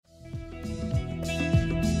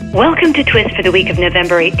Welcome to Twist for the week of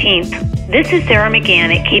November 18th. This is Sarah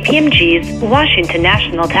McGann at KPMG's Washington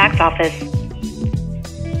National Tax Office.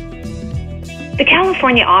 The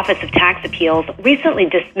California Office of Tax Appeals recently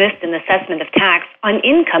dismissed an assessment of tax on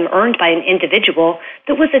income earned by an individual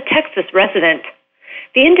that was a Texas resident.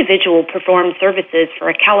 The individual performed services for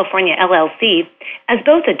a California LLC as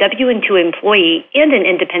both a W-2 employee and an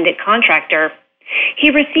independent contractor. He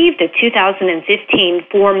received a 2015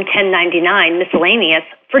 Form 1099 miscellaneous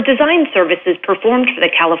for design services performed for the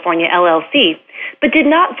California LLC, but did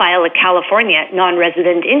not file a California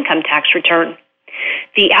non-resident income tax return.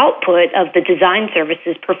 The output of the design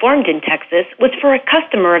services performed in Texas was for a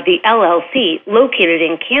customer of the LLC located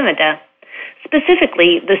in Canada.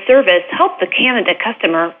 Specifically, the service helped the Canada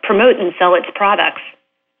customer promote and sell its products.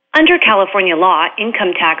 Under California law,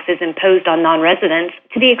 income tax is imposed on non-residents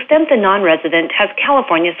to the extent the non-resident has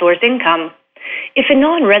California source income. If a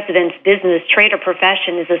non-resident's business, trade, or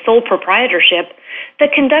profession is a sole proprietorship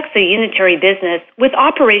that conducts a unitary business with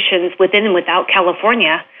operations within and without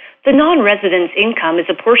California, the non-resident's income is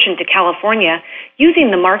apportioned to California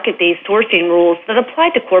using the market-based sourcing rules that apply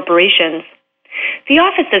to corporations. The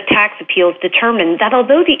Office of Tax Appeals determined that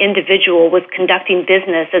although the individual was conducting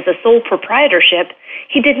business as a sole proprietorship,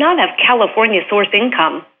 he did not have California source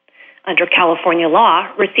income. Under California law,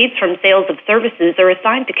 receipts from sales of services are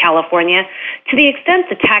assigned to California to the extent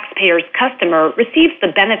the taxpayer's customer receives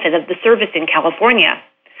the benefit of the service in California.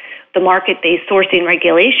 The market-based sourcing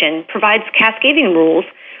regulation provides cascading rules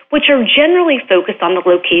which are generally focused on the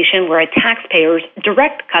location where a taxpayer's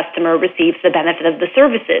direct customer receives the benefit of the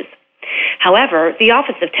services. However, the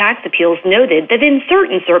Office of Tax Appeals noted that in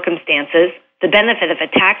certain circumstances, the benefit of a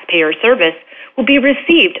taxpayer's service will be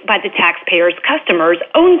received by the taxpayer's customer's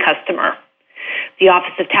own customer. The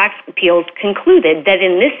Office of Tax Appeals concluded that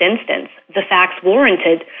in this instance, the facts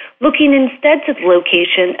warranted looking instead to the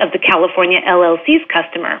location of the California LLC's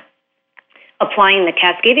customer. Applying the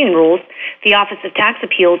cascading rules, the Office of Tax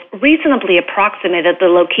Appeals reasonably approximated the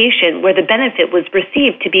location where the benefit was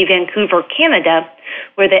received to be Vancouver, Canada,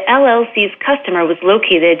 where the LLC's customer was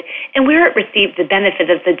located and where it received the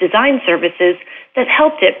benefit of the design services that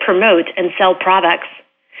helped it promote and sell products.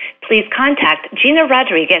 Please contact Gina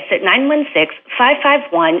Rodriguez at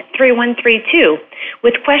 916-551-3132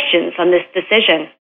 with questions on this decision.